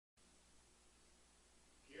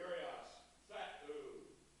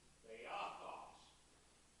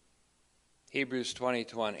Hebrews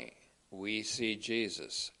 20:20, we see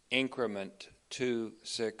Jesus, increment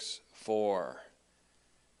 264,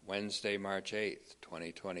 Wednesday, March 8th,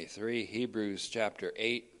 2023. Hebrews chapter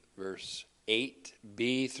 8, verse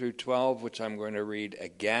 8b through 12, which I'm going to read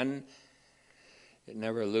again. It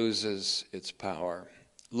never loses its power.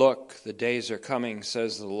 Look, the days are coming,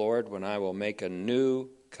 says the Lord, when I will make a new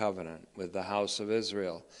covenant with the house of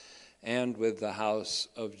Israel and with the house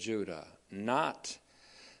of Judah, not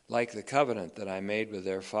like the covenant that I made with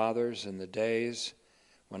their fathers in the days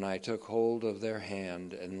when I took hold of their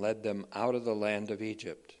hand and led them out of the land of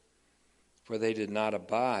Egypt. For they did not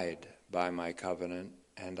abide by my covenant,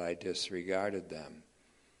 and I disregarded them.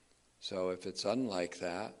 So if it's unlike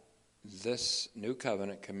that, this new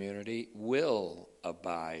covenant community will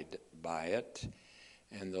abide by it,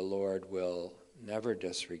 and the Lord will never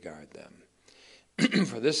disregard them.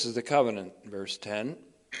 For this is the covenant, verse 10,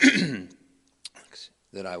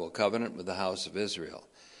 that I will covenant with the house of Israel.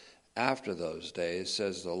 After those days,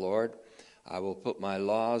 says the Lord, I will put my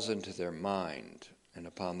laws into their mind, and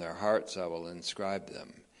upon their hearts I will inscribe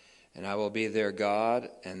them. And I will be their God,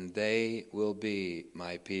 and they will be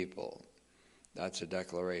my people. That's a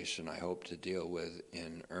declaration I hope to deal with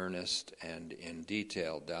in earnest and in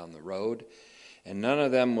detail down the road. And none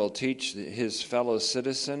of them will teach his fellow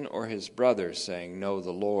citizen or his brother, saying, know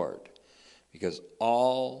the Lord, because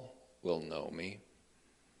all will know me,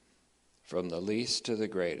 from the least to the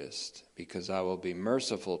greatest, because I will be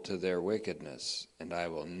merciful to their wickedness, and I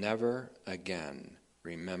will never again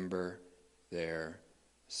remember their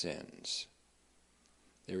sins.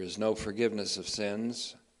 There is no forgiveness of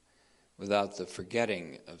sins without the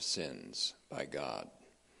forgetting of sins by God,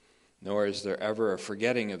 nor is there ever a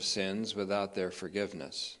forgetting of sins without their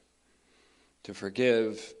forgiveness. To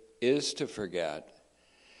forgive is to forget,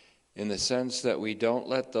 in the sense that we don't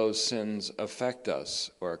let those sins affect us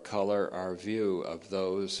or color our view of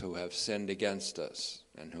those who have sinned against us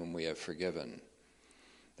and whom we have forgiven.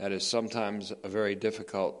 That is sometimes a very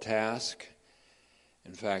difficult task,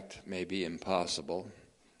 in fact, may be impossible,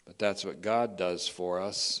 but that's what God does for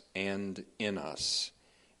us and in us.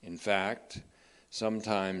 In fact,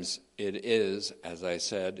 sometimes it is, as I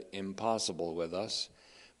said, impossible with us,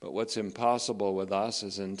 but what's impossible with us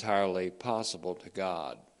is entirely possible to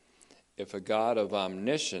God. If a God of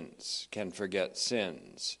omniscience can forget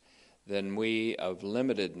sins, then we of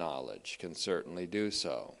limited knowledge can certainly do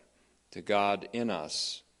so. To God in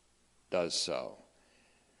us does so.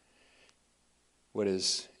 What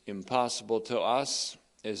is impossible to us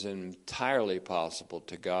is entirely possible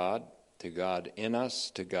to God in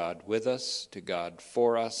us, to God with us, to God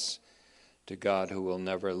for us, to God who will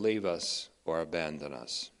never leave us or abandon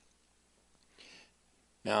us.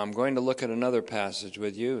 Now I'm going to look at another passage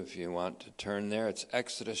with you, if you want to turn there. It's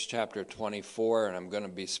Exodus chapter 24, and I'm going to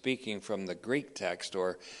be speaking from the Greek text,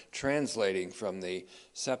 or translating from the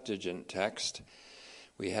Septuagint text.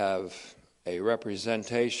 We have a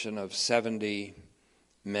representation of 70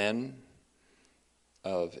 men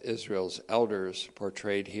of Israel's elders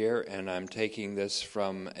portrayed here, and I'm taking this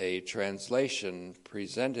from a translation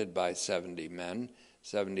presented by 70 men,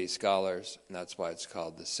 70 scholars, and that's why it's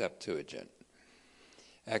called the Septuagint.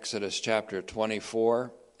 Exodus chapter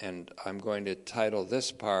 24, and I'm going to title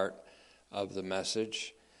this part of the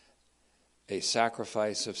message, A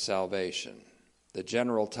Sacrifice of Salvation. The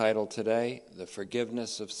general title today, The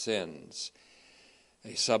Forgiveness of Sins.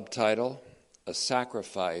 A subtitle, A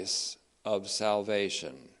Sacrifice of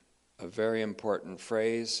Salvation. A very important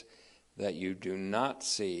phrase that you do not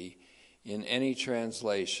see in any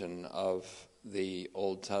translation of the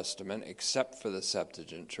Old Testament except for the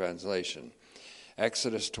Septuagint translation.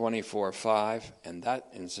 Exodus 24:5, and that,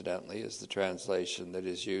 incidentally, is the translation that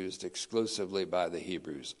is used exclusively by the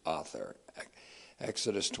Hebrews author.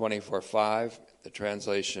 Exodus 24:5, the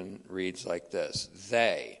translation reads like this,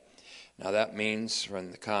 they. Now that means,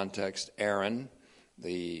 from the context, Aaron,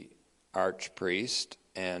 the archpriest,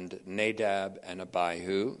 and Nadab and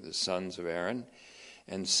Abihu, the sons of Aaron,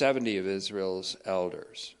 and 70 of Israel's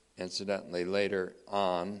elders. Incidentally, later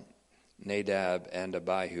on, Nadab and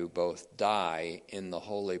Abihu both die in the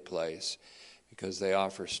holy place because they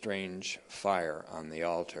offer strange fire on the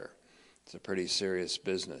altar. It's a pretty serious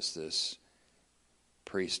business, this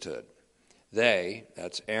priesthood. They,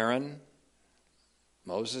 that's Aaron,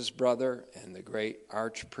 Moses' brother, and the great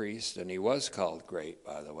archpriest, and he was called great,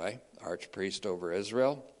 by the way, archpriest over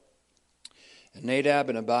Israel, and Nadab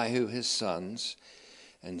and Abihu, his sons,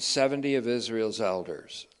 and 70 of Israel's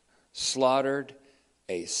elders, slaughtered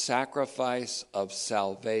a sacrifice of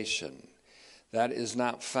salvation. That is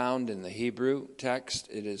not found in the Hebrew text.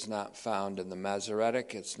 It is not found in the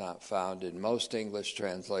Masoretic. It's not found in most English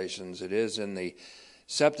translations. It is in the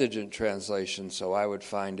Septuagint translation, so I would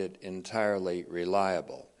find it entirely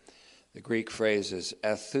reliable. The Greek phrase is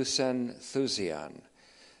ethusen thusian.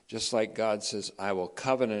 Just like God says, I will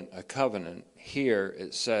covenant a covenant, here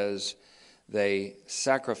it says they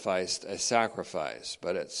sacrificed a sacrifice,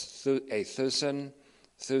 but it's ethusen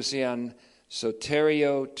thusian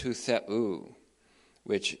soterio to theu,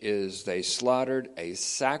 which is they slaughtered a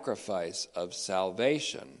sacrifice of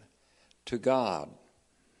salvation to God.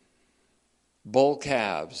 Bull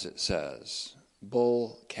calves, it says.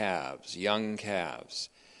 Bull calves, young calves.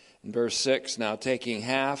 In verse 6, now taking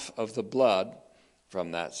half of the blood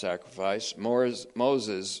from that sacrifice,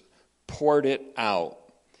 Moses poured it out.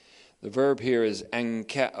 The verb here is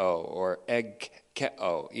enkeo, or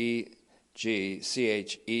eggkeo, E-G-C-H-E-O.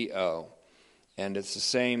 And it's the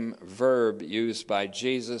same verb used by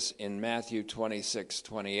Jesus in Matthew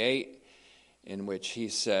 26:28, in which he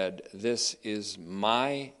said, this is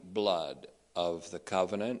my blood of the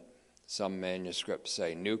covenant. Some manuscripts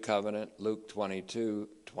say new covenant. Luke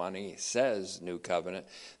 22:20 says new covenant.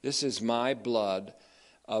 This is my blood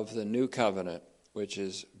of the new covenant, which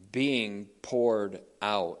is being poured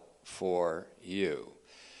out for you.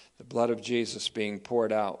 The blood of Jesus being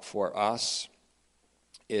poured out for us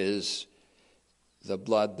is the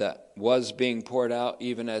blood that was being poured out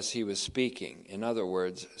even as he was speaking. In other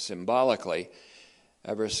words, symbolically,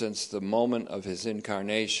 ever since the moment of his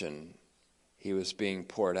incarnation, he was being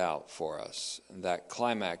poured out for us. And that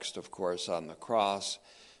climaxed, of course, on the cross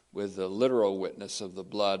with the literal witness of the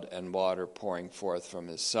blood and water pouring forth from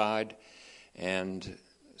his side. And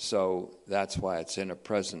so that's why it's in a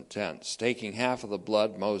present tense. Taking half of the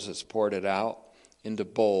blood, Moses poured it out into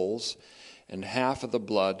bowls, and half of the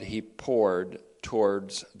blood he poured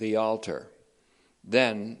towards the altar.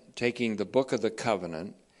 Then, taking the book of the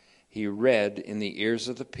covenant, he read in the ears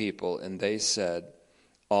of the people, and they said,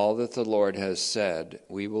 all that the Lord has said,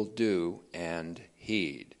 we will do and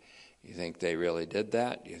heed. You think they really did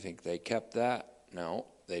that? You think they kept that? No,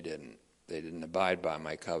 they didn't. They didn't abide by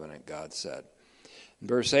my covenant, God said. In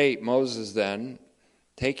verse 8, Moses then,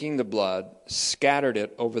 taking the blood, scattered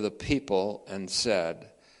it over the people and said,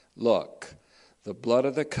 look, the blood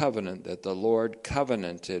of the covenant that the Lord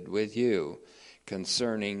covenanted with you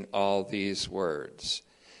concerning all these words.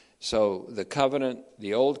 So the covenant,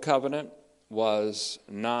 the old covenant, was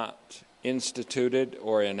not instituted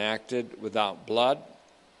or enacted without blood.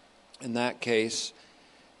 In that case,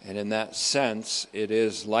 and in that sense, it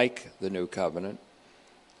is like the new covenant,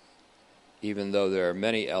 even though there are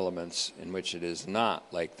many elements in which it is not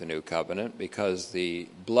like the new covenant, because the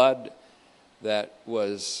blood that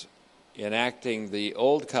was enacting the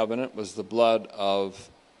old covenant was the blood of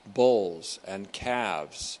bulls and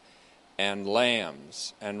calves and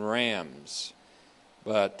lambs and rams.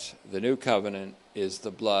 But the new covenant is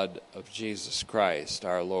the blood of Jesus Christ,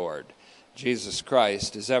 our Lord. Jesus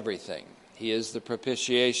Christ is everything. He is the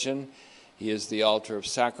propitiation. He is the altar of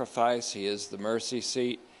sacrifice. He is the mercy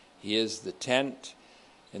seat. He is the tent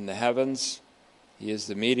in the heavens. He is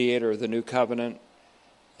the mediator of the new covenant,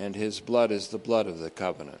 and his blood is the blood of the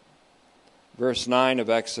covenant. Verse 9 of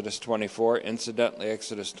Exodus 24, incidentally,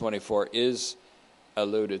 Exodus 24 is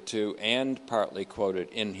alluded to and partly quoted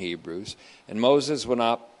in Hebrews. And Moses went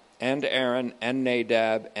up, and Aaron, and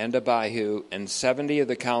Nadab, and Abihu, and 70 of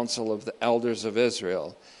the council of the elders of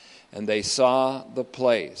Israel, and they saw the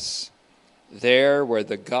place there where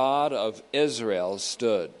the God of Israel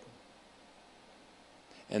stood.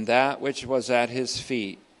 And that which was at his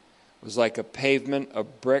feet was like a pavement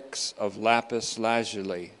of bricks of lapis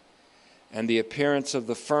lazuli, and the appearance of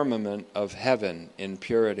the firmament of heaven in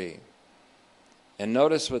purity. And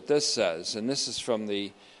notice what this says, and this is from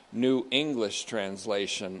the New English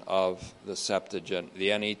translation of the Septuagint, the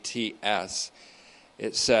NETS.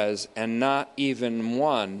 It says, and not even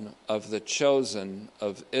one of the chosen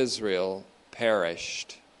of Israel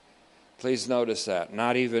perished. Please notice that,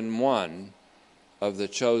 not even one of the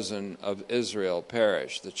chosen of Israel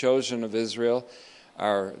perished. The chosen of Israel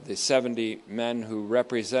are the 70 men who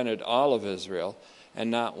represented all of Israel,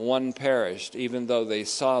 and not one perished, even though they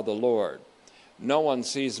saw the Lord. No one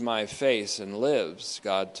sees my face and lives,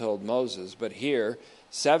 God told Moses, but here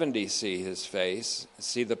 70 see his face,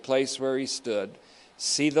 see the place where he stood,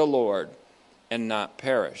 see the Lord, and not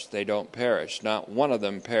perish. They don't perish. Not one of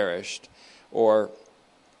them perished, or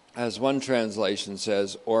as one translation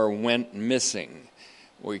says, or went missing.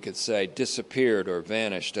 We could say disappeared or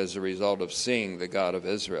vanished as a result of seeing the God of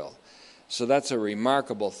Israel. So that's a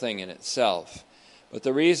remarkable thing in itself. But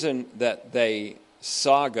the reason that they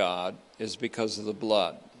saw God is because of the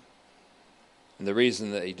blood. And the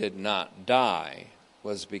reason that he did not die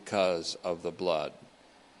was because of the blood.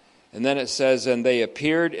 And then it says, and they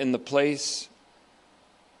appeared in the place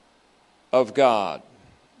of God,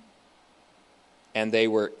 and they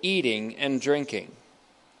were eating and drinking.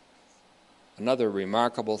 Another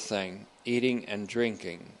remarkable thing, eating and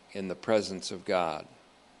drinking in the presence of God.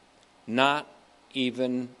 Not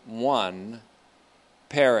even one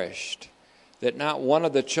perished. That not one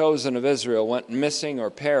of the chosen of Israel went missing or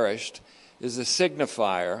perished is a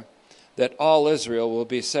signifier that all Israel will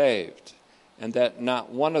be saved, and that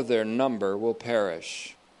not one of their number will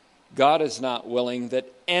perish. God is not willing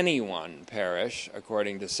that anyone perish,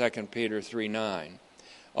 according to 2 Peter 3:9.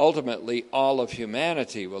 Ultimately, all of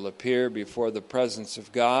humanity will appear before the presence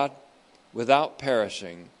of God without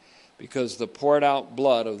perishing, because the poured out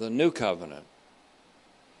blood of the new covenant,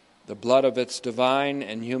 the blood of its divine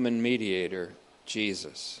and human mediator,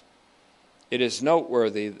 Jesus. It is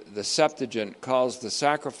noteworthy the Septuagint calls the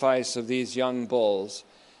sacrifice of these young bulls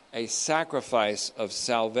a sacrifice of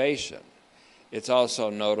salvation. It's also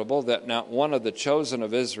notable that not one of the chosen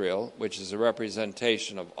of Israel, which is a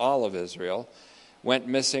representation of all of Israel, went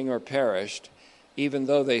missing or perished, even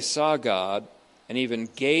though they saw God and even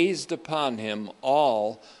gazed upon him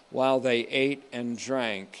all while they ate and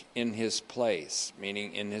drank in his place,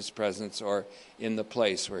 meaning in his presence or in the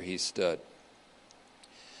place where he stood.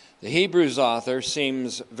 The Hebrews author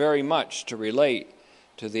seems very much to relate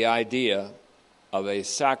to the idea of a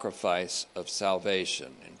sacrifice of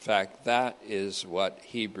salvation. In fact, that is what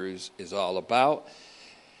Hebrews is all about,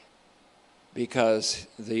 because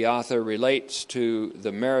the author relates to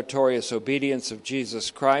the meritorious obedience of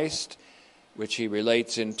Jesus Christ, which he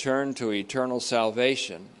relates in turn to eternal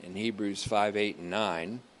salvation in Hebrews 5, 8, and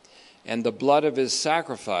 9, and the blood of his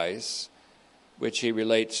sacrifice, which he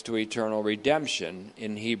relates to eternal redemption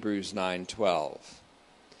in Hebrews 9:12.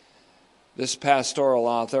 This pastoral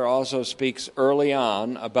author also speaks early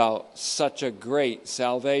on about such a great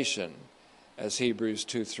salvation, as Hebrews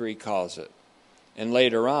 2:3 calls it, and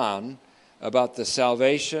later on about the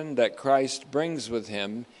salvation that Christ brings with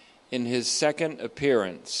him in his second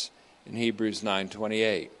appearance in Hebrews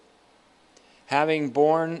 9:28. Having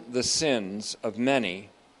borne the sins of many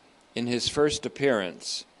in his first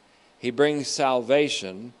appearance, he brings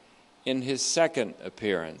salvation in his second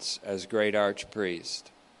appearance as great archpriest.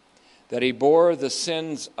 That he bore the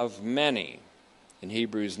sins of many in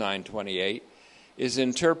Hebrews 9:28 is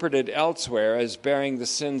interpreted elsewhere as bearing the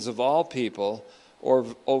sins of all people or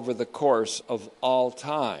over the course of all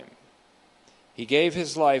time. He gave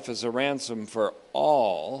his life as a ransom for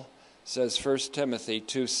all, says 1 Timothy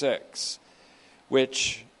 2:6,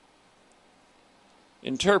 which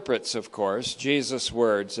interprets, of course, Jesus'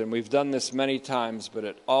 words, and we've done this many times, but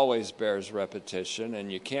it always bears repetition,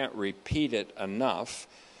 and you can't repeat it enough,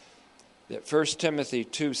 that 1 Timothy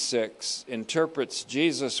 2:6 interprets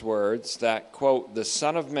Jesus' words that, quote, the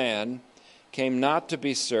Son of Man came not to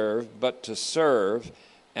be served, but to serve,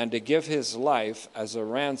 and to give his life as a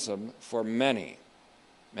ransom for many.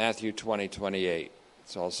 Matthew 20:28.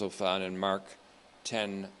 It's also found in Mark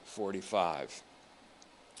 10:45.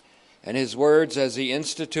 And his words as he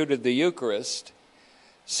instituted the Eucharist,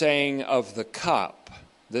 saying of the cup,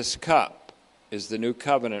 this cup is the new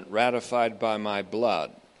covenant ratified by my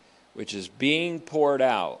blood, which is being poured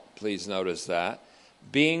out, please notice that,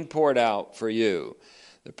 being poured out for you.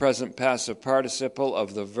 The present passive participle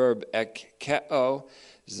of the verb ekkeo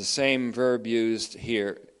is the same verb used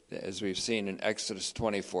here as we've seen in Exodus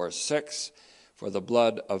 24:6 for the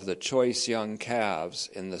blood of the choice young calves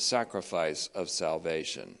in the sacrifice of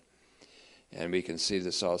salvation. And we can see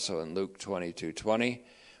this also in Luke 22:20,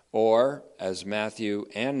 or as Matthew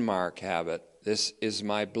and Mark have it, this is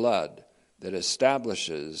my blood that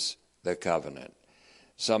establishes the covenant.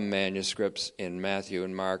 Some manuscripts in Matthew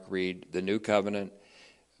and Mark read the new covenant,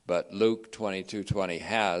 but Luke 22:20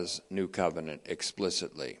 has new covenant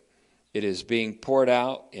explicitly. It is being poured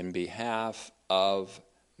out in behalf of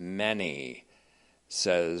many,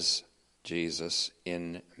 says Jesus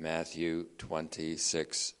in Matthew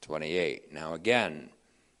 26:28. Now again,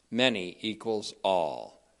 many equals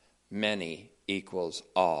all. Many equals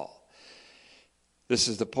all. This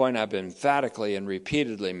is the point I've emphatically and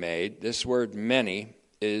repeatedly made. This word many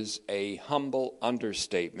is a humble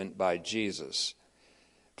understatement by Jesus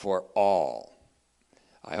for all.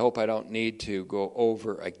 I hope I don't need to go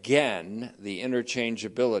over again the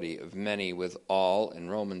interchangeability of many with all in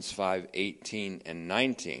Romans 5:18 and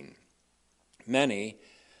 19. Many,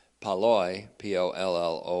 polloi,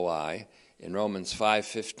 P-O-L-L-O-I, in Romans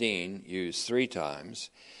 5:15, used 3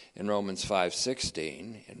 times, in Romans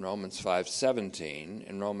 5:16, in Romans 5:17,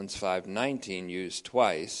 in Romans 5:19 used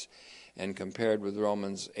twice, and compared with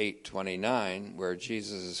Romans 8:29, where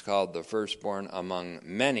Jesus is called the firstborn among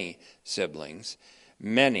many siblings,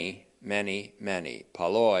 many, many, many.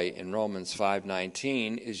 Paloi in Romans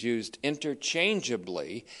 5:19 is used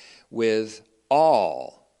interchangeably with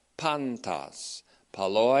all, pantas.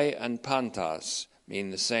 Paloi and pantas mean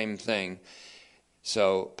the same thing.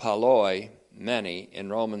 So paloi, many, in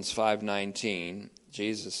Romans 5:19,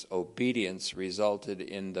 Jesus' obedience resulted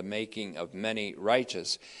in the making of many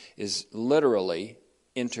righteous, is literally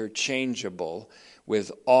interchangeable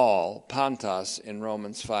with all, pantas, in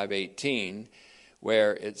Romans 5:18,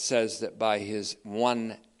 where it says that by his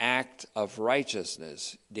one act of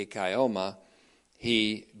righteousness, dikaioma,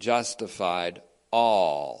 he justified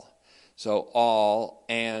all. So all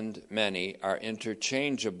and many are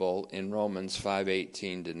interchangeable in Romans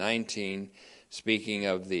 5:18 to 19, speaking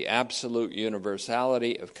of the absolute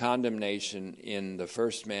universality of condemnation in the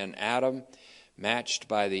first man, Adam, matched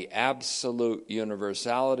by the absolute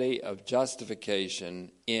universality of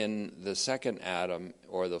justification in the second Adam,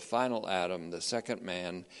 or the final Adam, the second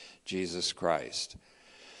man, Jesus Christ.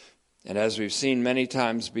 And as we've seen many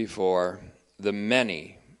times before, the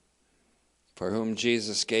many for whom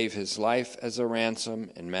Jesus gave his life as a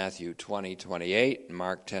ransom in Matthew 20:28 and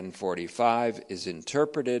Mark 10:45 is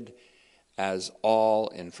interpreted as all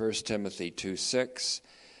in 1 Timothy 2:6,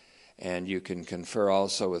 and you can confer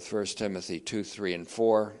also with 1 Timothy 2:3 and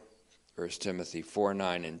 4, 1 Timothy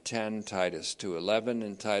 4:9 and 10, Titus 2:11,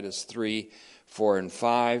 and Titus 3:4 and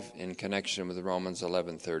 5 in connection with Romans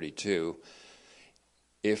 11:32,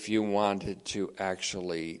 if you wanted to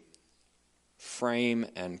actually frame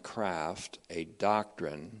and craft a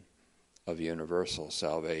doctrine of universal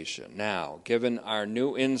salvation. Now, given our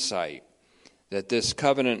new insight that this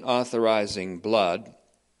covenant authorizing blood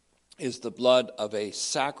is the blood of a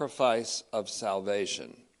sacrifice of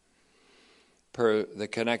salvation, per the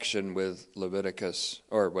connection with Leviticus,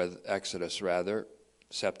 or with Exodus rather,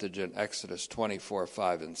 Septuagint Exodus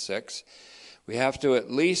 24:5 and 6, we have to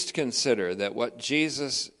at least consider that what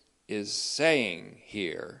Jesus is saying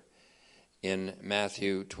here in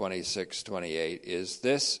Matthew 26:28 is,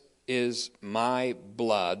 "This is my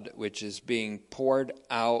blood which is being poured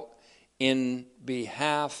out in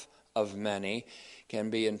behalf of many," can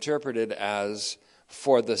be interpreted as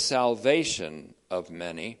for the salvation of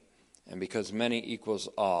many. And because many equals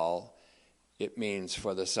all, it means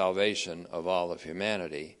for the salvation of all of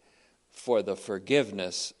humanity, for the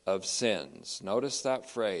forgiveness of sins. Notice that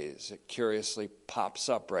phrase. It curiously pops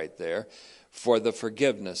up right there. For the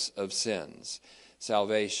forgiveness of sins.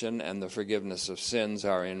 Salvation and the forgiveness of sins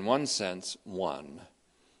are in one sense one.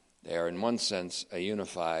 They are in one sense a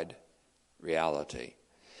unified reality.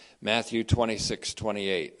 Matthew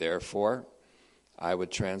 26:28, therefore, I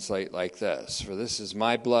would translate like this: "For this is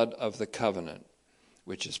my blood of the covenant,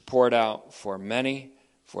 which is poured out for many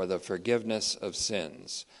for the forgiveness of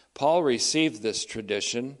sins." Paul received this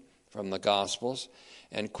tradition from the Gospels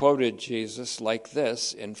and quoted Jesus like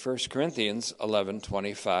this in 1 Corinthians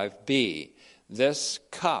 11:25b. This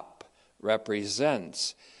cup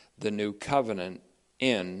represents the new covenant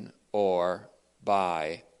in or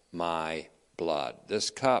by my blood. This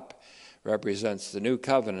cup represents the new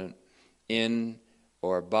covenant in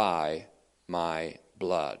or by my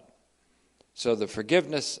blood. So the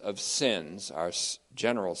forgiveness of sins, our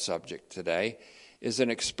general subject today, is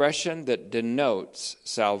an expression that denotes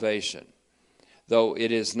salvation, though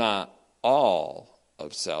it is not all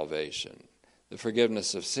of salvation. The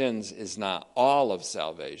forgiveness of sins is not all of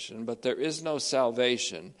salvation, but there is no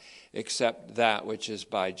salvation except that which is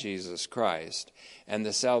by Jesus Christ. And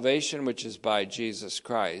the salvation which is by Jesus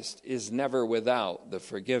Christ is never without the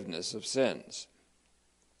forgiveness of sins.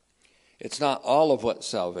 It's not all of what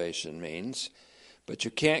salvation means, but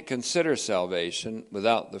you can't consider salvation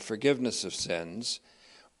without the forgiveness of sins,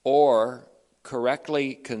 or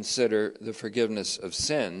correctly consider the forgiveness of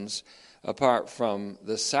sins apart from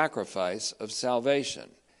the sacrifice of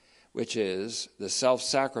salvation, which is the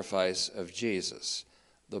self-sacrifice of Jesus,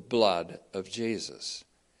 the blood of Jesus.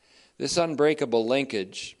 This unbreakable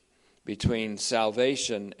linkage between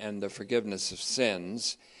salvation and the forgiveness of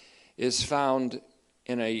sins is found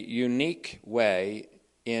in a unique way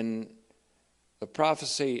in the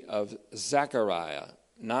prophecy of Zechariah,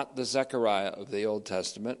 not the Zechariah of the Old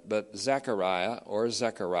Testament, but Zechariah,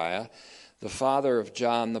 the father of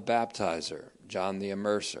John the Baptizer, John the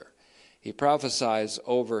Immerser. He prophesies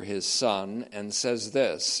over his son and says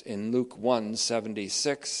this in Luke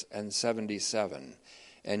 1:76 and 77,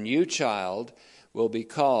 "And you, child, will be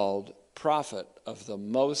called prophet of the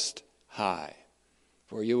Most High,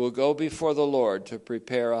 For you will go before the Lord to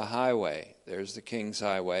prepare a highway. There's the King's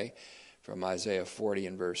highway from Isaiah 40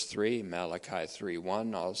 and verse 3. Malachi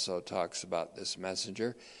 3:1 also talks about this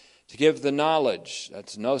messenger. To give the knowledge,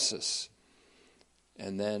 that's gnosis,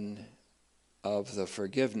 and then of the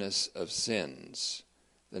forgiveness of sins,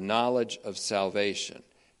 the knowledge of salvation.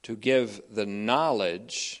 To give the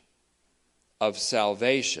knowledge of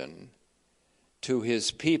salvation to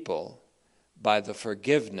his people by the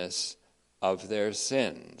forgiveness of their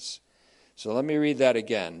sins. So let me read that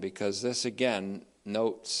again, because this again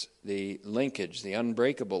notes the linkage, the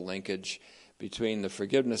unbreakable linkage between the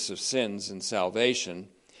forgiveness of sins and salvation,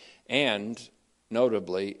 and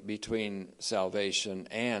notably between salvation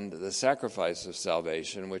and the sacrifice of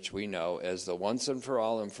salvation, which we know as the once and for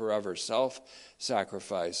all and forever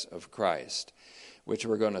self-sacrifice of Christ, which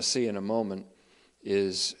we're going to see in a moment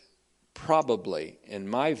is probably, in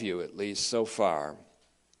my view at least so far,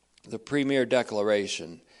 the premier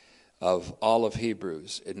declaration of all of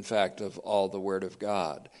Hebrews, in fact of all the Word of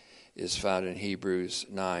God, is found in Hebrews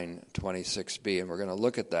 9:26b. And we're going to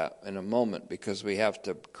look at that in a moment, because we have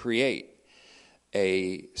to create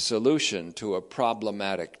a solution to a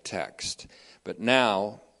problematic text. But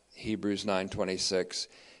now, Hebrews 9:26,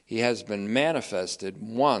 he has been manifested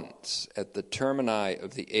once at the termini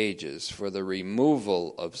of the ages for the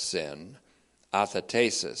removal of sin,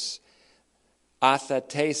 athetesis.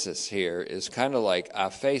 Athetesis here is kind of like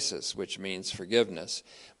aphesis, which means forgiveness,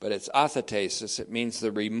 but it's athetesis. It means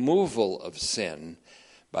the removal of sin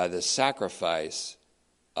by the sacrifice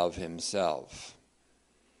of himself.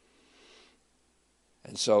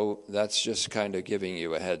 And so that's just kind of giving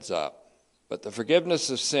you a heads up. But the forgiveness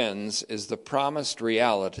of sins is the promised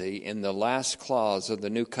reality in the last clause of the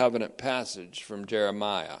New Covenant passage from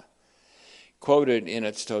Jeremiah, quoted in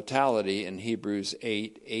its totality in Hebrews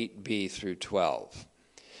 8:8b through 12.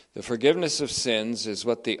 The forgiveness of sins is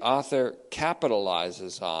what the author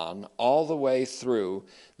capitalizes on all the way through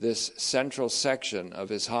this central section of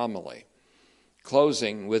his homily,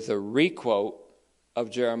 closing with a requote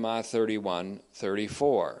of Jeremiah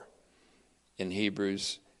 31:34 in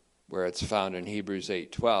Hebrews, where it's found in Hebrews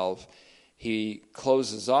 8:12. He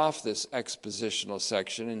closes off this expositional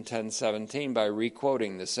section in 10:17 by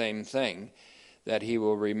requoting the same thing, that he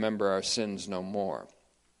will remember our sins no more.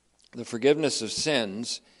 The forgiveness of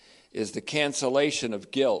sins is the cancellation of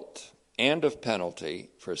guilt and of penalty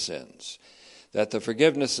for sins. That the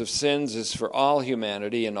forgiveness of sins is for all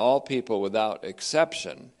humanity and all people without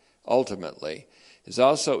exception, ultimately, is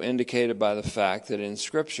also indicated by the fact that in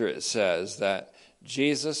Scripture it says that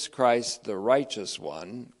Jesus Christ, the righteous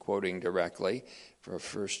one, quoting directly from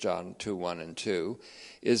 1 John 2:1 and 2,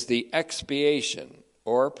 is the expiation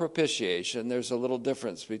or propitiation. There's a little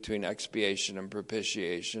difference between expiation and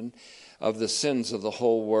propitiation of the sins of the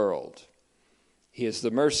whole world. He is the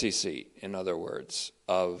mercy seat, in other words,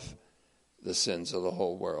 of the sins of the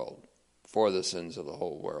whole world, for the sins of the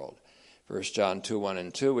whole world. 1 John 2:1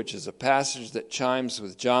 and 2, which is a passage that chimes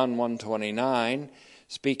with John 1:29,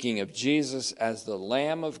 speaking of Jesus as the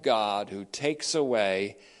Lamb of God who takes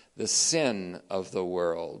away the sin of the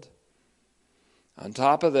world. On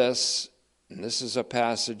top of this, and this is a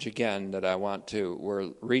passage, again, that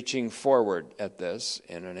we're reaching forward at this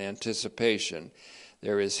in an anticipation.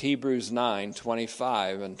 There is Hebrews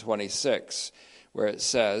 9:25 and 26, where it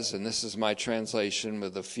says, and this is my translation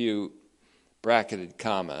with a few bracketed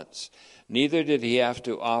comments, neither did he have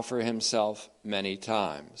to offer himself many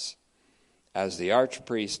times, as the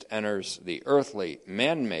archpriest enters the earthly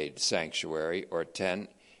man-made sanctuary or tent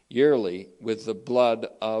yearly with the blood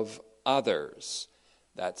of others.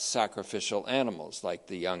 That's sacrificial animals like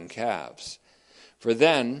the young calves. For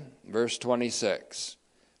then, verse 26,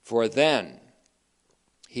 for then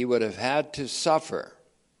he would have had to suffer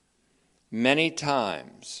many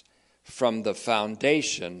times from the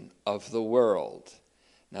foundation of the world.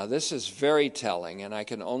 Now this is very telling, and I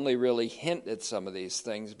can only really hint at some of these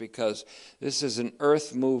things because this is an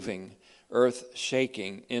earth-moving,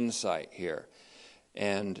 earth-shaking insight here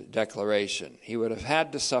and declaration. He would have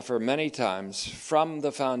had to suffer many times from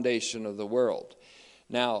the foundation of the world.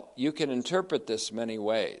 Now, you can interpret this many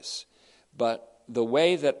ways, but the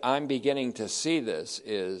way that I'm beginning to see this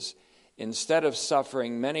is, instead of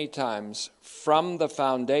suffering many times from the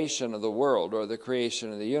foundation of the world or the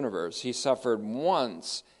creation of the universe, he suffered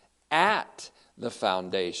once at the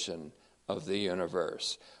foundation of the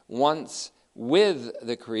universe, once with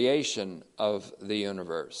the creation of the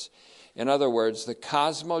universe. In other words, the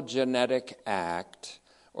cosmogenetic act,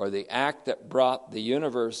 or the act that brought the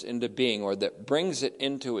universe into being, or that brings it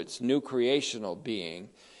into its new creational being,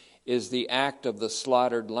 is the act of the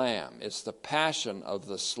slaughtered lamb. It's the passion of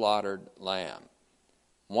the slaughtered lamb.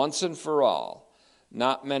 once and for all,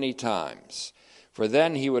 not many times. For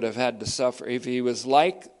then he would have had to suffer. If he was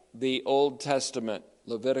like the Old Testament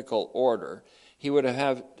Levitical order, he would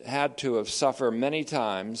have had to have suffered many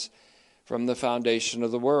times from the foundation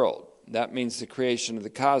of the world. That means the creation of the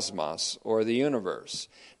cosmos or the universe.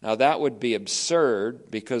 Now that would be absurd,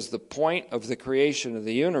 because the point of the creation of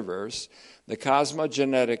the universe, the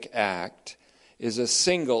cosmogenetic act, is a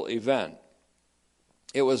single event.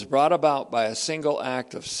 It was brought about by a single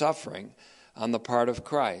act of suffering on the part of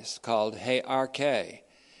Christ, called Hearke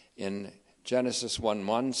in Genesis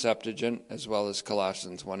 1:1 Septuagint, as well as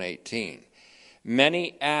Colossians 1:18.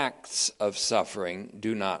 Many acts of suffering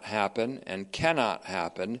do not happen and cannot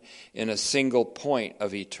happen in a single point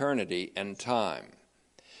of eternity and time.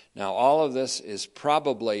 Now, all of this is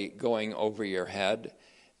probably going over your head.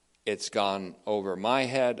 It's gone over my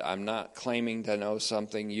head. I'm not claiming to know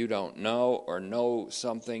something you don't know or know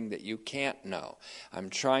something that you can't know. I'm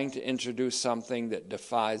trying to introduce something that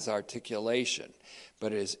defies articulation,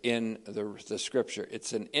 but is in the Scripture.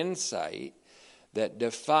 It's an insight that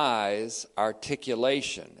defies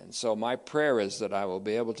articulation. And so my prayer is that I will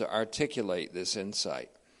be able to articulate this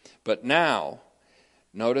insight. But now,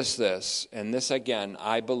 notice this, and this again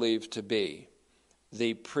I believe to be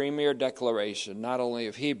the premier declaration, not only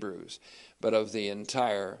of Hebrews, but of the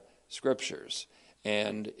entire Scriptures.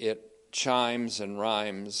 And it chimes and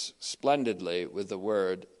rhymes splendidly with the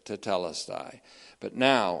word tetelestai. But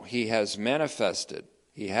now he has manifested,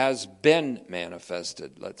 he has been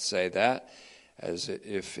manifested, let's say that, as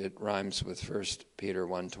if it rhymes with 1 Peter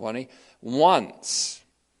 1:20, once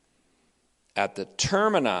at the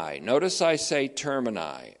termini, notice I say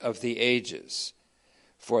termini, of the ages,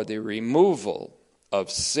 for the removal of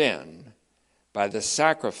sin by the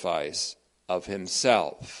sacrifice of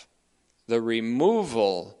himself. The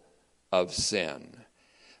removal of sin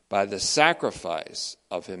by the sacrifice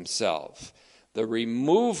of himself. The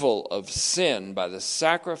removal of sin by the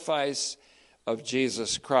sacrifice of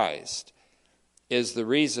Jesus Christ is the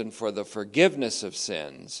reason for the forgiveness of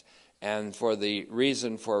sins and for the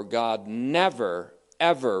reason for God never,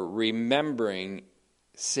 ever remembering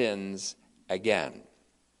sins again.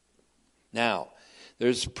 Now,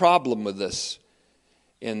 there's a problem with this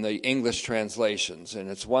in the English translations, and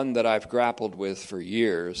it's one that I've grappled with for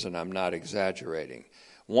years, and I'm not exaggerating.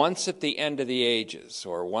 Once at the end of the ages,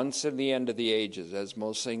 or once in the end of the ages, as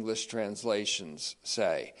most English translations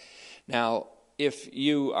say. Now, if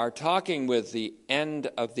you are talking with the end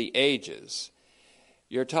of the ages,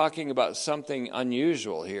 you're talking about something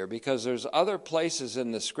unusual here, because there's other places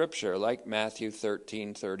in the Scripture, like Matthew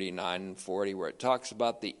 13, 39, and 40, where it talks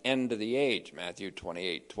about the end of the age, Matthew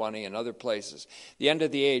 28, 20, and other places. The end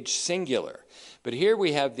of the age, singular. But here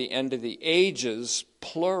we have the end of the ages,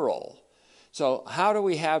 plural. So how do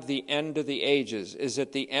we have the end of the ages? Is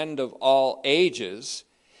it the end of all ages?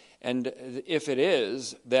 And if it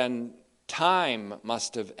is, then time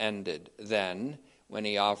must have ended then when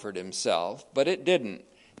he offered himself, but it didn't.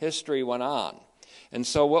 History went on. And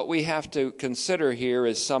so what we have to consider here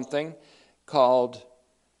is something called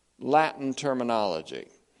Latin terminology.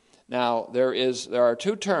 Now, there are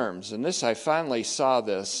two terms, and this I finally saw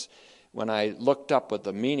this when I looked up what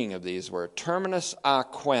the meaning of these were. Terminus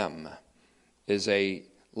aquem is a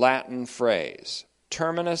Latin phrase.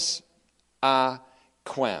 Terminus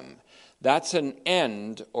aquem. That's an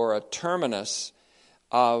end or a terminus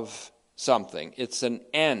of something. It's an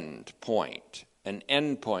end point, an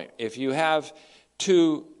end point. If you have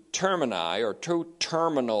two termini or two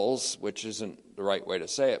terminals, which isn't the right way to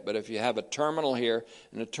say it, but if you have a terminal here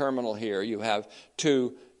and a terminal here, you have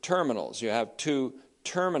two terminals. You have two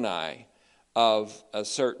termini of a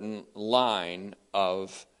certain line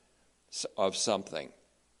of something.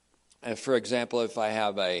 And for example, if I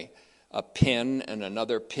have a pin and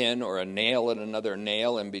another pin, or a nail and another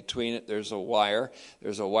nail, and between it there's a wire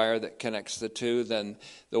that connects the two, then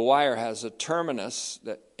the wire has a terminus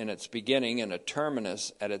that in its beginning and a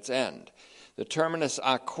terminus at its end. The terminus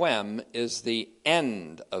aquem is the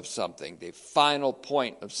end of something, the final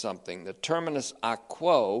point of something. The terminus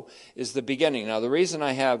aquo is the beginning. Now, the reason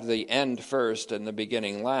I have the end first and the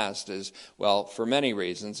beginning last is, well, for many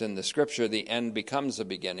reasons. In the Scripture, the end becomes the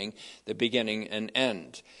beginning an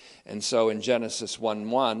end. And so in Genesis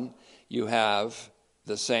 1:1, you have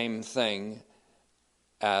the same thing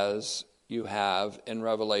as you have in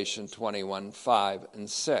Revelation 21:5 and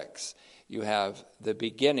 6. You have the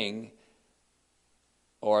beginning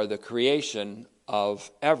or the creation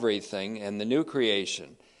of everything and the new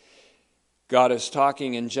creation. God is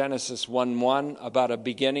talking in Genesis 1:1 about a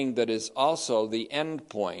beginning that is also the end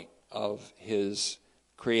point of his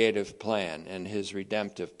creative plan and his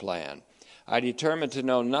redemptive plan. I determined to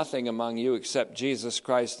know nothing among you except Jesus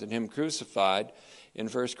Christ and him crucified, in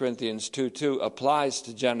 1 Corinthians 2:2, applies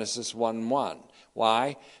to Genesis 1:1.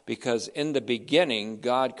 Why? Because in the beginning,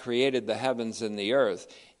 God created the heavens and the earth.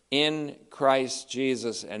 In Christ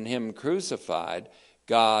Jesus and him crucified,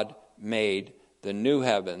 God made the new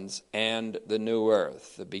heavens and the new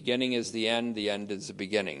earth. The beginning is the end is the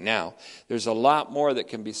beginning. Now, there's a lot more that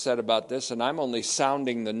can be said about this, and I'm only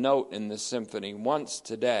sounding the note in this symphony once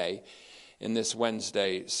today in this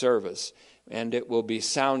Wednesday service, and it will be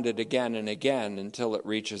sounded again and again until it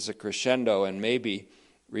reaches a crescendo and maybe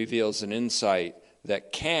reveals an insight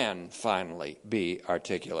that can finally be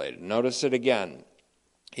articulated. Notice it again.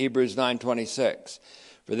 Hebrews 9:26.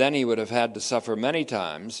 For then he would have had to suffer many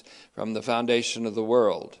times from the foundation of the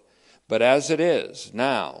world. But as it is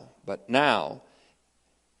now,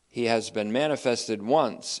 he has been manifested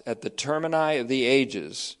once at the termini of the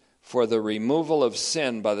ages for the removal of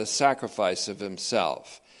sin by the sacrifice of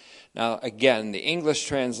himself. Now, again, the English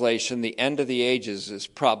translation, the end of the ages, is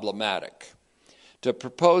problematic. To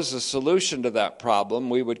propose a solution to that problem,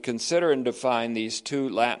 we would consider and define these two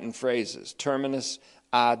Latin phrases, terminus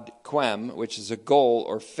ad quem, which is a goal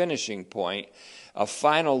or finishing point, a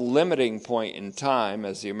final limiting point in time,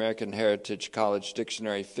 as the American Heritage College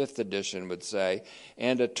Dictionary 5th edition would say,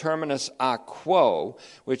 and a terminus a quo,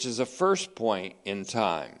 which is a first point in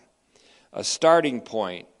time, a starting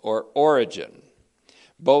point or origin.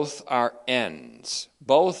 Both are ends.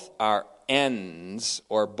 Both are ends,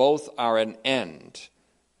 or both are an end.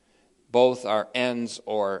 Both are ends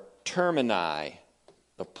or termini,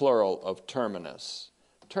 the plural of terminus.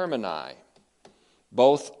 Termini.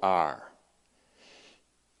 Both are.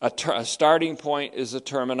 A starting point is a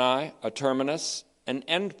terminus. An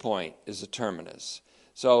end point is a terminus.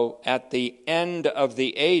 So at the end of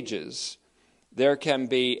the ages, there can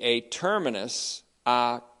be a terminus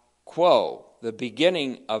a quo, the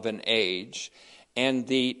beginning of an age, and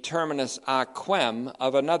the terminus a quem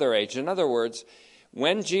of another age. In other words,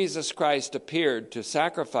 when Jesus Christ appeared to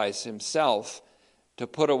sacrifice himself to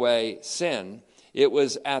put away sin, it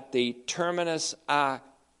was at the terminus a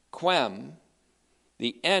quem,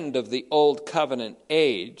 the end of the Old Covenant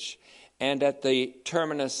age, and at the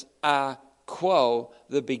terminus a quo,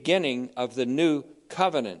 the beginning of the New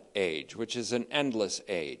Covenant age, which is an endless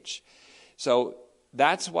age. So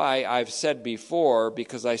that's why I've said before,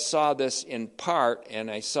 because I saw this in part and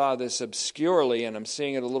I saw this obscurely, and I'm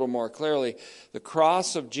seeing it a little more clearly, the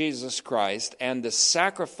cross of Jesus Christ and the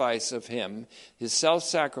sacrifice of him, his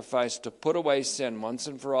self-sacrifice to put away sin once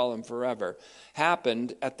and for all and forever,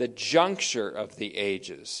 happened at the juncture of the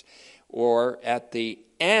ages, or at the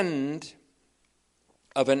end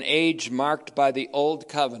of an age marked by the Old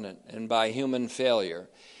Covenant and by human failure,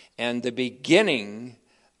 and the beginning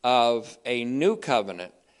of a new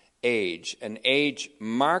covenant age, an age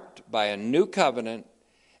marked by a new covenant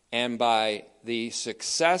and by the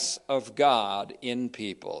success of God in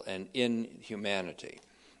people and in humanity,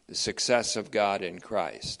 the success of God in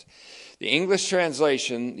Christ. The English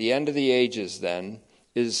translation, the end of the ages, then,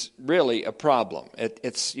 is really a problem.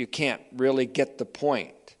 You can't really get the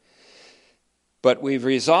point. But we've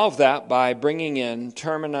resolved that by bringing in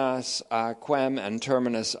terminus a quem and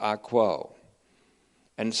terminus a quo.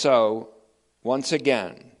 And so, once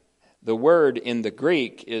again, the word in the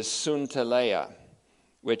Greek is sunteleia,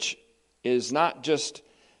 which is not just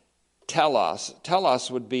telos.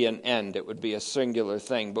 Telos would be an end. It would be a singular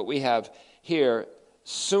thing. But we have here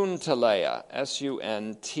sunteleia,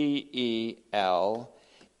 S-U-N-T-E-L-E-I-A.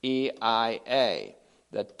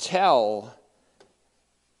 The tel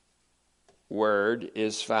word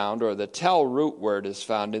is found, or the tel root word is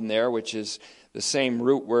found in there, which is the same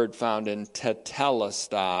root word found in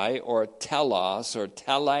tetelestai, or telos, or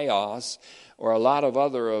teleos, or a lot of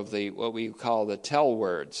other of the what we call the tel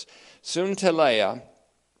words. Sunteleia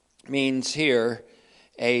means here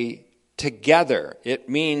a together. It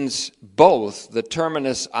means both the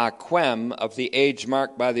terminus a quem of the age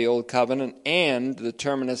marked by the Old Covenant and the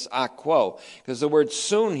terminus a quo, because the word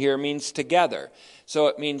sun here means together. So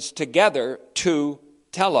it means together two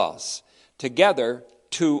telos, together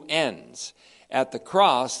two ends. At the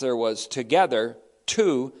cross, there was together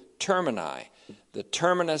two termini, the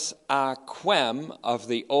terminus a quem of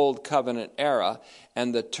the Old Covenant era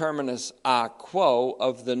and the terminus a quo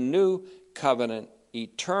of the New Covenant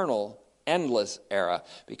eternal, endless era,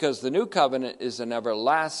 because the New Covenant is an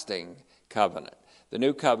everlasting covenant. The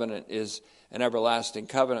New Covenant is an everlasting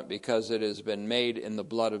covenant because it has been made in the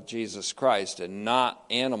blood of Jesus Christ and not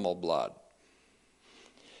animal blood.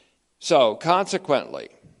 So, consequently,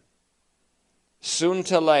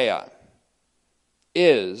 sunteleia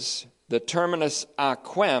is the terminus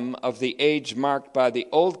aquem of the age marked by the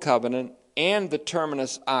Old Covenant and the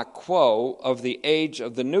terminus aquo of the age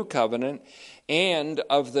of the New Covenant and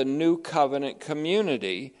of the New Covenant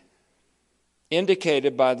community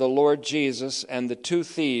indicated by the Lord Jesus and the two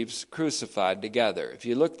thieves crucified together. If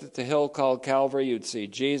you looked at the hill called Calvary, you'd see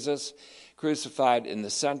Jesus crucified in the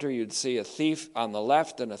center. You'd see a thief on the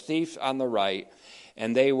left and a thief on the right,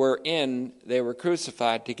 and they were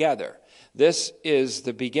crucified together. This is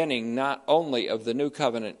the beginning not only of the New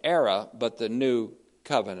Covenant era, but the New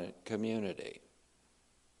Covenant community.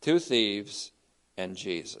 Two thieves and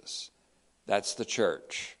Jesus. That's the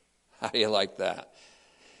church. How do you like that?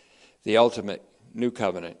 The ultimate New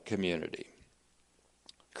Covenant community.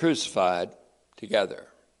 Crucified together.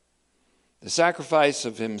 The sacrifice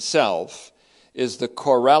of himself is the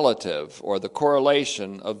correlative or the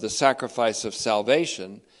correlation of the sacrifice of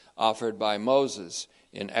salvation offered by Moses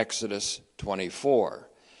in Exodus 24.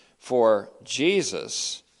 For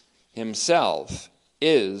Jesus himself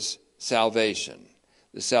is salvation.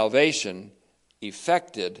 The salvation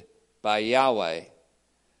effected by Yahweh.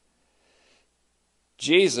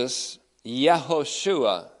 Jesus,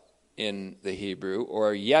 Yehoshua in the Hebrew,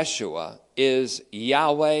 or Yeshua, is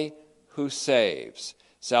Yahweh who saves.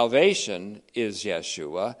 Salvation is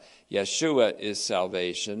Yeshua. Yeshua is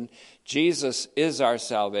salvation. Jesus is our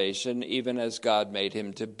salvation, even as God made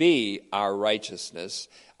him to be our righteousness,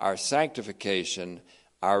 our sanctification,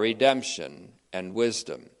 our redemption, and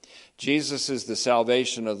wisdom. Jesus is the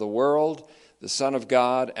salvation of the world, the Son of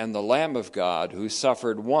God, and the Lamb of God, who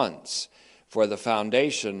suffered once for the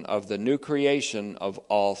foundation of the new creation of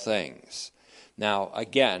all things. Now,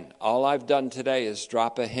 again, all I've done today is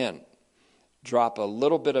drop a hint, drop a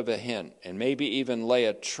little bit of a hint, and maybe even lay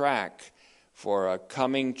a track for a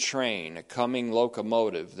coming train, a coming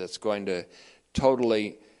locomotive that's going to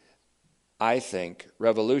totally, I think,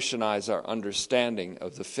 revolutionize our understanding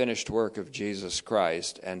of the finished work of Jesus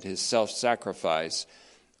Christ and his self-sacrifice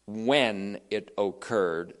when it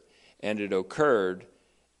occurred. And it occurred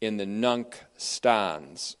in the nunc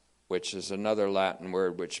stans, which is another Latin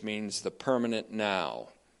word which means the permanent now,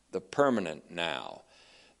 the permanent now,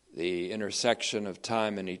 the intersection of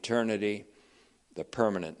time and eternity, the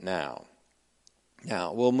permanent now.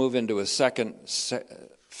 Now, we'll move into a second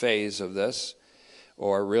phase of this,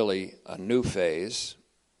 or really a new phase.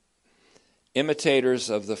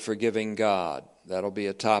 Imitators of the forgiving God. That'll be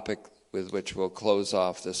a topic with which we'll close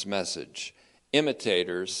off this message.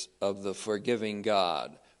 Imitators of the forgiving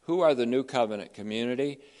God. Who are the New Covenant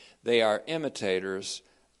community? They are imitators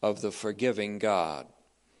of the forgiving God.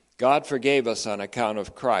 God forgave us on account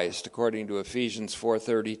of Christ, according to Ephesians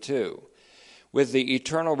 4:32. With the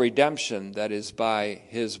eternal redemption that is by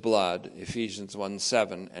his blood, Ephesians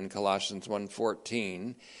 1:7 and Colossians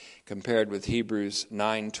 1:14, compared with Hebrews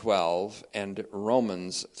 9:12 and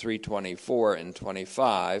Romans 3:24 and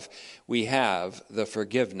 25, we have the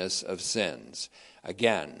forgiveness of sins.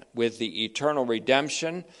 Again, with the eternal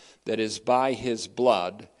redemption that is by his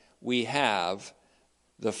blood, we have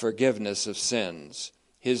the forgiveness of sins.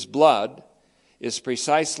 His blood is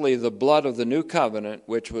precisely the blood of the new covenant,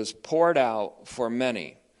 which was poured out for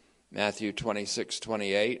many, Matthew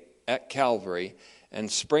 26:28, at Calvary,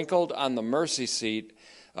 and sprinkled on the mercy seat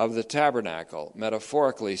of the tabernacle,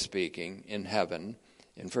 metaphorically speaking, in heaven,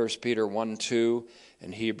 in 1 Peter 1:2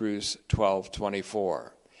 and Hebrews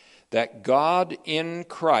 12:24. That God in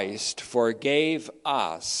Christ forgave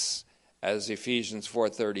us, as Ephesians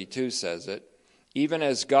 4:32 says it, even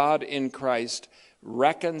as God in Christ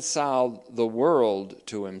reconciled the world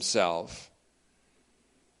to himself.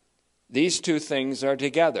 These two things are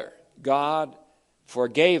together. God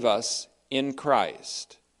forgave us in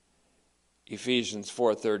Christ, Ephesians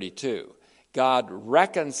 4:32. God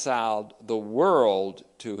reconciled the world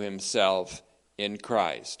to himself in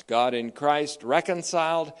Christ. God in Christ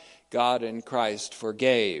reconciled, God in Christ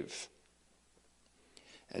forgave.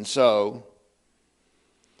 And so,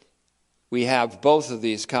 we have both of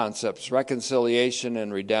these concepts, reconciliation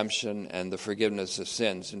and redemption and the forgiveness of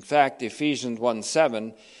sins. In fact, Ephesians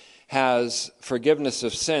 1:7 has forgiveness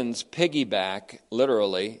of sins piggyback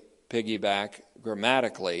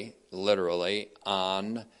grammatically, literally,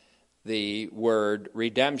 on the word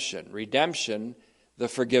redemption. Redemption, the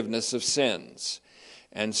forgiveness of sins.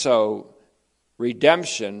 And so,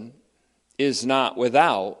 redemption is not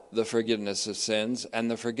without the forgiveness of sins, and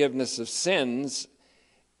the forgiveness of sins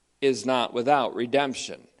is not without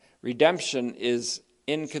redemption. Redemption is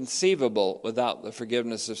inconceivable without the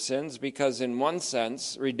forgiveness of sins because, in one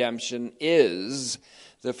sense, redemption is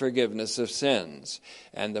the forgiveness of sins,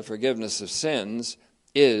 and the forgiveness of sins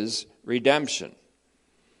is redemption.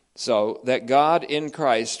 So that God in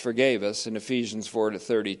Christ forgave us in Ephesians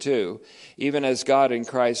 4:32, even as God in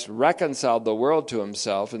Christ reconciled the world to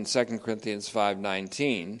himself in 2 Corinthians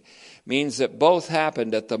 5:19, means that both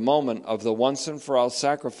happened at the moment of the once and for all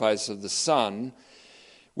sacrifice of the Son,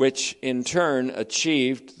 which in turn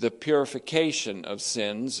achieved the purification of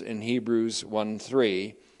sins in Hebrews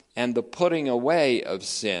 1:3, and the putting away of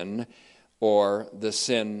sin, or the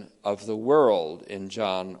sin of the world in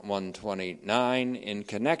John 1:29 in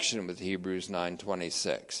connection with Hebrews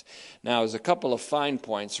 9:26. Now, as a couple of fine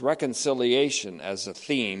points, reconciliation as a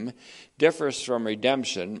theme differs from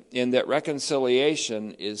redemption in that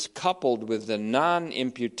reconciliation is coupled with the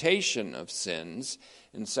non-imputation of sins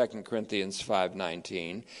in 2 Corinthians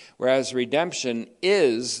 5:19, whereas redemption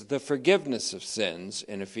is the forgiveness of sins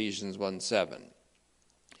in Ephesians 1:7.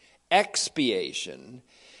 Expiation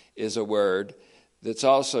is a word that's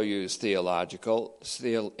also used in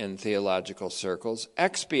theological circles.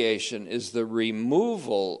 Expiation is the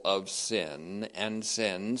removal of sin and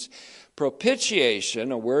sins.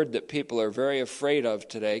 Propitiation, a word that people are very afraid of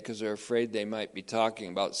today because they're afraid they might be talking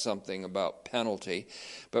about something about penalty.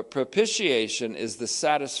 But propitiation is the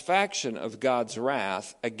satisfaction of God's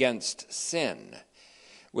wrath against sin,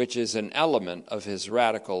 which is an element of his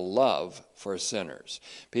radical love for sinners.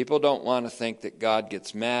 People don't want to think that God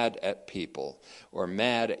gets mad at people or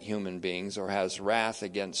mad at human beings or has wrath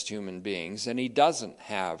against human beings, and he doesn't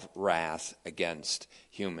have wrath against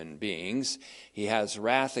human beings. He has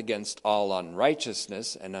wrath against all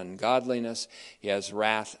unrighteousness and ungodliness. He has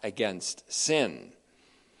wrath against sin.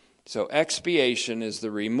 So expiation is the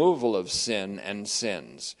removal of sin and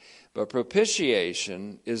sins. But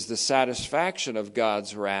propitiation is the satisfaction of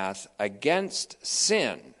God's wrath against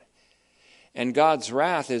sin. And God's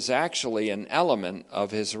wrath is actually an element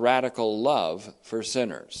of his radical love for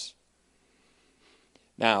sinners.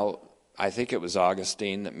 Now, I think it was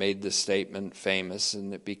Augustine that made this statement famous,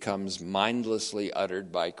 and it becomes mindlessly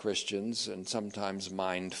uttered by Christians and sometimes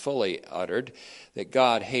mindfully uttered, that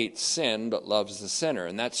God hates sin but loves the sinner.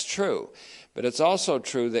 And that's true. But it's also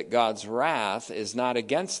true that God's wrath is not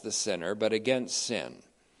against the sinner, but against sin.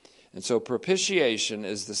 And so propitiation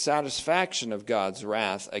is the satisfaction of God's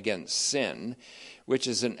wrath against sin, which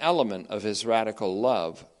is an element of his radical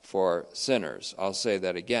love for sinners. I'll say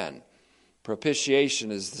that again. Propitiation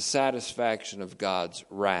is the satisfaction of God's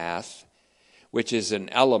wrath, which is an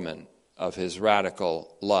element of his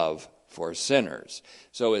radical love for sinners.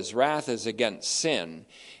 So his wrath is against sin,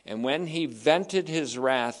 and when he vented his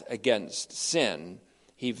wrath against sin,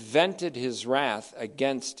 he vented his wrath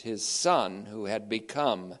against his Son who had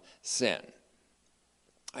become sin.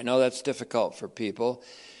 I know that's difficult for people,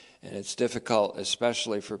 and it's difficult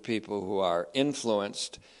especially for people who are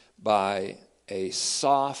influenced by a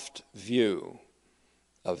soft view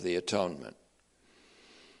of the atonement.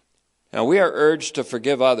 Now, we are urged to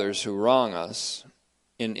forgive others who wrong us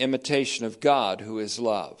in imitation of God, who is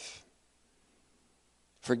love.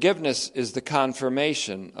 Forgiveness is the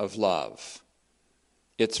confirmation of love,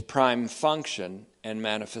 its prime function and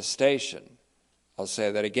manifestation. I'll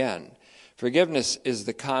say that again. Forgiveness is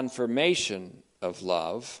the confirmation of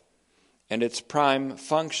love and its prime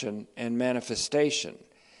function and manifestation.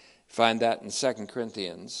 Find that in 2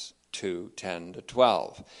 Corinthians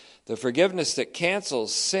 2:10-12. The forgiveness that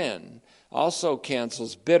cancels sin also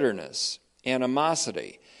cancels bitterness,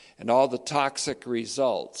 animosity, and all the toxic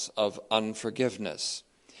results of unforgiveness.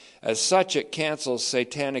 As such, it cancels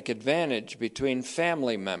satanic advantage between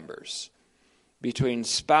family members, between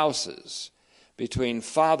spouses, between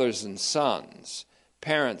fathers and sons,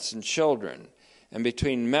 parents and children, and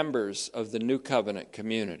between members of the New Covenant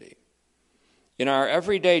community. In our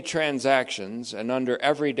everyday transactions and under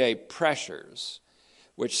everyday pressures,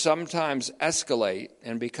 which sometimes escalate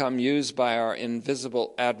and become used by our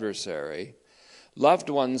invisible adversary, loved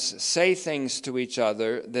ones say things to each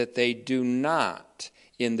other that they do not,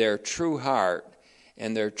 in their true heart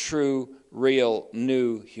and their true, real,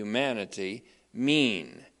 new humanity,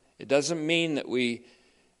 mean. It doesn't mean that we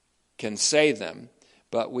can say them,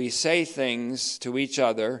 but we say things to each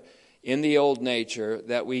other in the old nature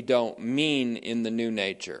that we don't mean in the new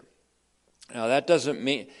nature. Now, that doesn't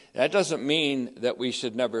mean that we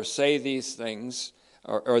should never say these things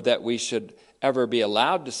or that we should ever be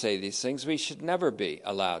allowed to say these things. We should never be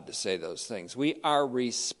allowed to say those things. We are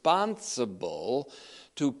responsible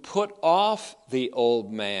to put off the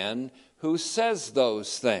old man who says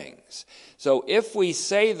those things. So if we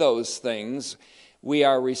say those things, we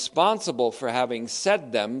are responsible for having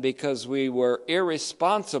said them because we were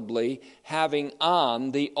irresponsibly having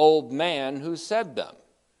on the old man who said them.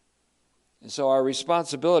 And so our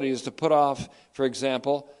responsibility is to put off, for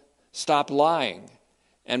example, stop lying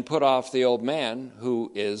and put off the old man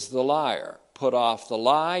who is the liar. Put off the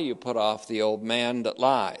lie, you put off the old man that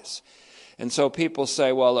lies. And so people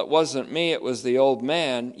say, well, it wasn't me, it was the old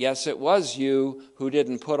man. Yes, it was you who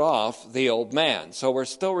didn't put off the old man. So we're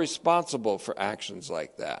still responsible for actions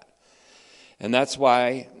like that. And that's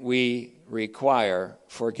why we require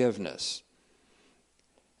forgiveness.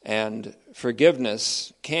 And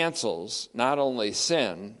forgiveness cancels not only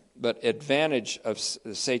sin, but advantage of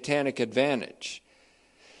satanic advantage.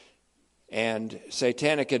 And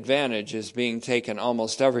satanic advantage is being taken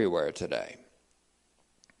almost everywhere today.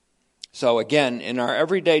 So again, in our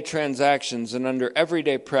everyday transactions and under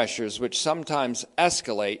everyday pressures, which sometimes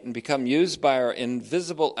escalate and become used by our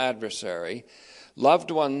invisible adversary,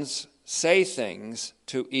 loved ones say things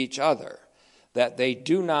to each other that they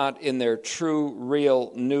do not, in their true,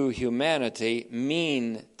 real, new humanity,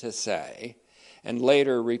 mean to say, and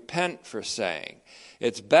later repent for saying.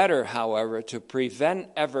 It's better, however, to prevent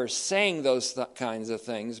ever saying those kinds of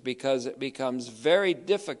things, because it becomes very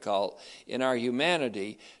difficult in our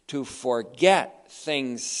humanity to forget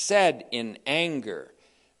things said in anger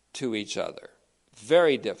to each other.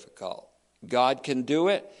 Very difficult. God can do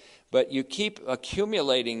it, but you keep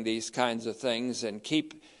accumulating these kinds of things and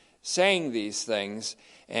keep saying these things,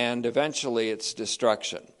 and eventually it's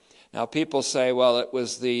destruction. Now people say, well, it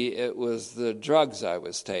was the drugs I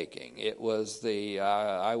was taking. It was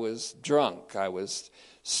I was drunk. I was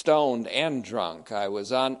stoned and drunk. I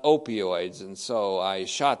was on opioids, and so I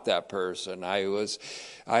shot that person.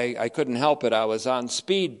 I couldn't help it. I was on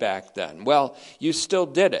speed back then. Well, you still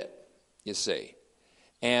did it, you see.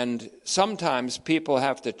 And sometimes people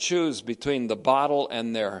have to choose between the bottle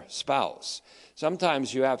and their spouse.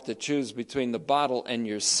 Sometimes you have to choose between the bottle and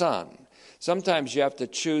your son. Sometimes you have to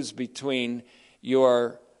choose between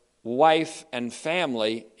your wife and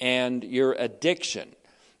family and your addiction.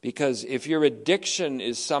 Because if your addiction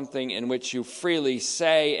is something in which you freely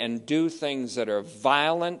say and do things that are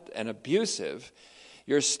violent and abusive,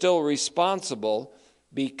 you're still responsible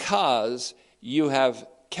because you have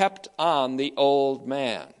kept on the old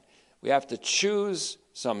man. We have to choose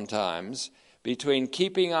sometimes between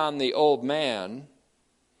keeping on the old man,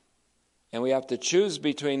 and we have to choose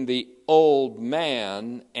between the old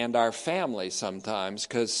man and our family sometimes,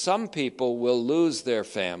 because some people will lose their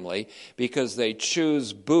family because they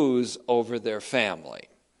choose booze over their family.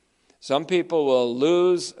 Some people will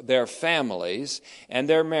lose their families and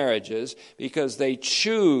their marriages because they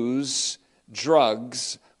choose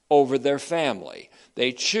drugs over their family.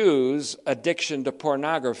 They choose addiction to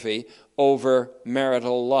pornography over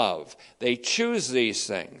marital love. They choose these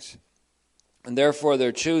things, and therefore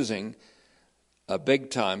they're choosing a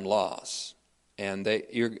big-time loss. And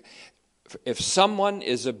if someone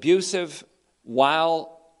is abusive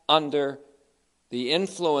while under the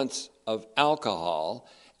influence of alcohol,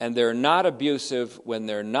 and they're not abusive when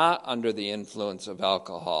they're not under the influence of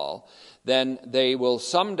alcohol, then they will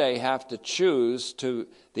someday have to choose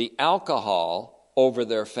the alcohol over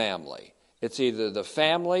their family. It's either the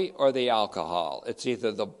family or the alcohol. It's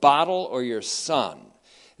either the bottle or your son.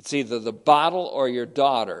 It's either the bottle or your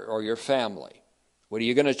daughter or your family. What are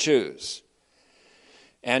you going to choose?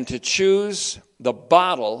 And to choose the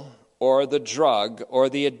bottle or the drug or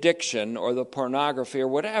the addiction or the pornography or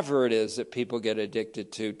whatever it is that people get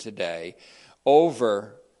addicted to today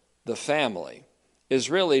over the family is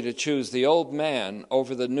really to choose the old man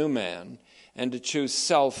over the new man, and to choose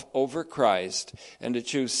self over Christ, and to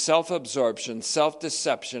choose self-absorption,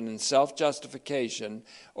 self-deception, and self-justification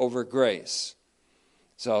over grace.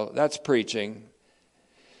 So that's preaching,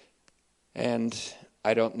 and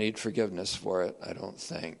I don't need forgiveness for it, I don't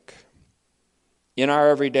think. In our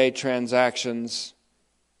everyday transactions,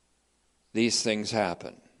 these things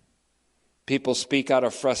happen. People speak out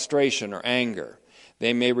of frustration or anger.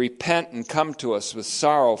 They may repent and come to us with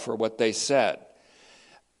sorrow for what they said.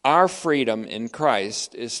 Our freedom in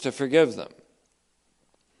Christ is to forgive them.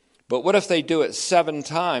 But what if they do it 7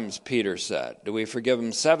 times, Peter said? Do we forgive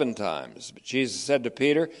them 7 times? But Jesus said to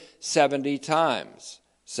Peter, 70 times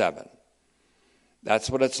 7. That's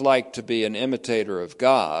what it's like to be an imitator of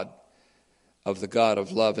God, of the God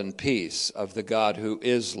of love and peace, of the God who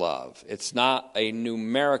is love. It's not a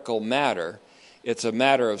numerical matter. It's a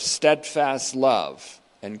matter of steadfast love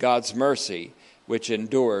and God's mercy, which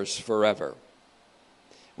endures forever.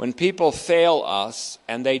 When people fail us,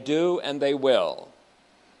 and they do and they will,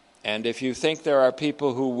 and if you think there are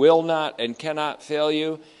people who will not and cannot fail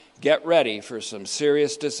you, get ready for some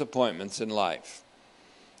serious disappointments in life.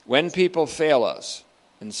 When people fail us,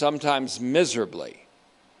 and sometimes miserably,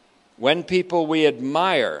 when people we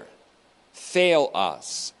admire fail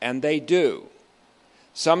us, and they do,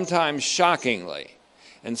 sometimes shockingly,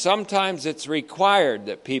 And sometimes it's required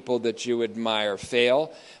that people that you admire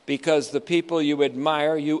fail, because the people you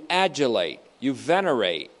admire, you adulate, you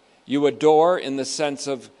venerate, you adore in the sense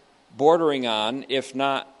of bordering on, if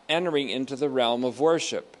not entering into the realm of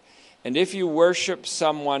worship. And if you worship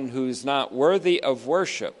someone who's not worthy of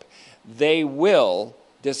worship, they will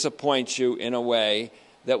disappoint you in a way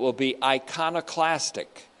that will be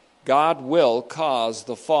iconoclastic. God will cause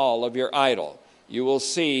the fall of your idol. You will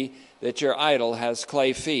see that your idol has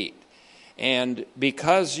clay feet. And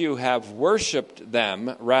because you have worshiped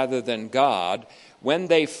them rather than God, when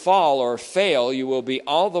they fall or fail, you will be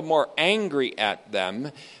all the more angry at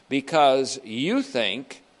them because you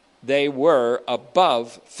think they were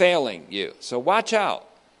above failing you. So watch out.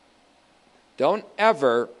 Don't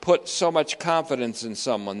ever put so much confidence in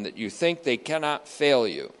someone that you think they cannot fail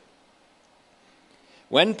you.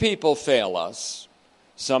 When people fail us,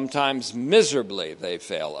 sometimes miserably they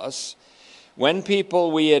fail us. When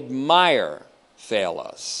people we admire fail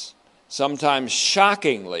us, sometimes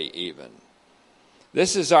shockingly even,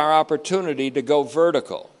 this is our opportunity to go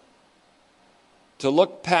vertical, to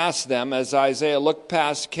look past them as Isaiah looked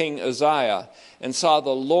past King Uzziah and saw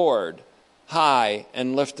the Lord high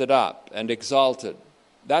and lifted up and exalted.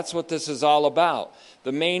 That's what this is all about.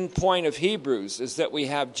 The main point of Hebrews is that we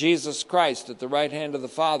have Jesus Christ at the right hand of the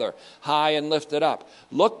Father, high and lifted up.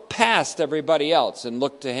 Look past everybody else and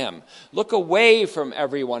look to him. Look away from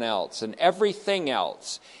everyone else and everything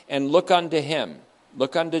else and look unto him.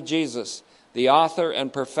 Look unto Jesus, the author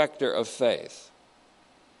and perfecter of faith.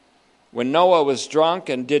 When Noah was drunk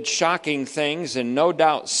and did shocking things and no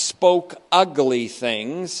doubt spoke ugly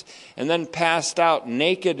things and then passed out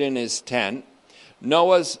naked in his tent,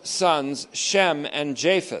 Noah's sons, Shem and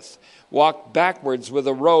Japheth, walked backwards with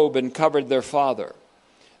a robe and covered their father.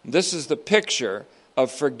 This is the picture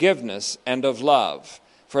of forgiveness and of love,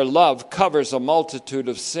 for love covers a multitude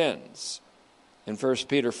of sins, in 1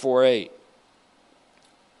 Peter 4:8.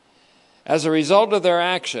 As a result of their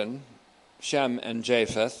action, Shem and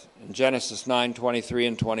Japheth, in Genesis 9:23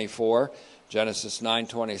 and 24, Genesis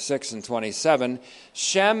 9:26 and 27,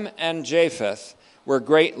 Shem and Japheth were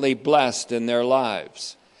greatly blessed in their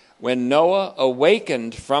lives. When Noah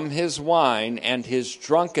awakened from his wine and his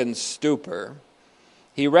drunken stupor,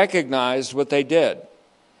 he recognized what they did.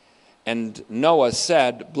 And Noah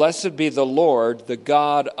said, "Blessed be the Lord, the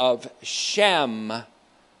God of Shem.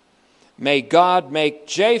 May God make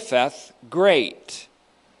Japheth great,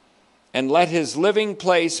 and let his living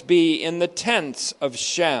place be in the tents of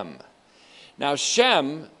Shem." Now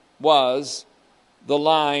Shem was the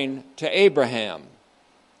line to Abraham,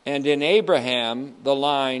 and in Abraham the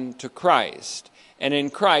line to Christ. And in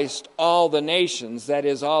Christ all the nations, that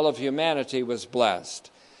is all of humanity, was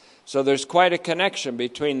blessed. So there's quite a connection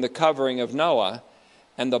between the covering of Noah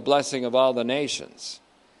and the blessing of all the nations.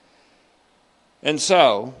 And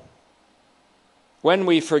so, when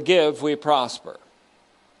we forgive, we prosper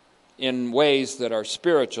in ways that are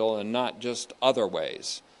spiritual and not just other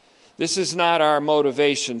ways. This is not our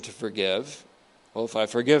motivation to forgive. Well, if I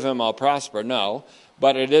forgive him, I'll prosper. No,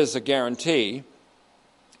 but it is a guarantee.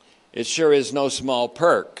 It sure is no small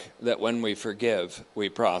perk that when we forgive, we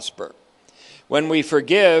prosper. When we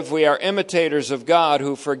forgive, we are imitators of God,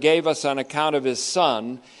 who forgave us on account of his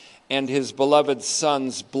Son and his beloved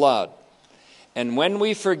Son's blood. And when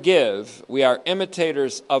we forgive, we are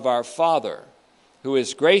imitators of our Father, who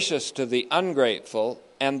is gracious to the ungrateful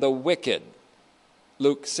and the wicked.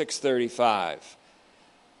 Luke 6:35.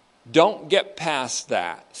 Don't get past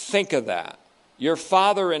that. Think of that. Your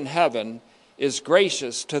Father in heaven is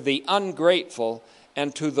gracious to the ungrateful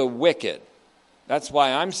and to the wicked. That's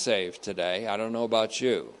why I'm saved today. I don't know about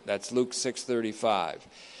you. That's Luke 6:35.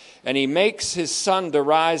 And he makes his sun to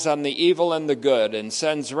rise on the evil and the good, and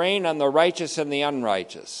sends rain on the righteous and the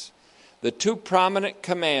unrighteous. The two prominent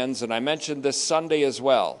commands, and I mentioned this Sunday as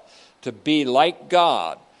well, to be like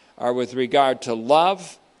God, are with regard to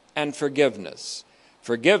love and forgiveness.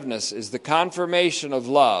 Forgiveness is the confirmation of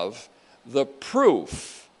love, the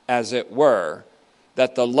proof, as it were,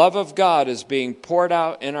 that the love of God is being poured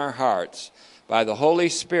out in our hearts by the Holy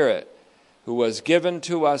Spirit, who was given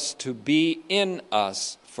to us to be in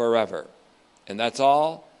us forever. And that's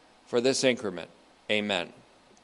all for this increment. Amen.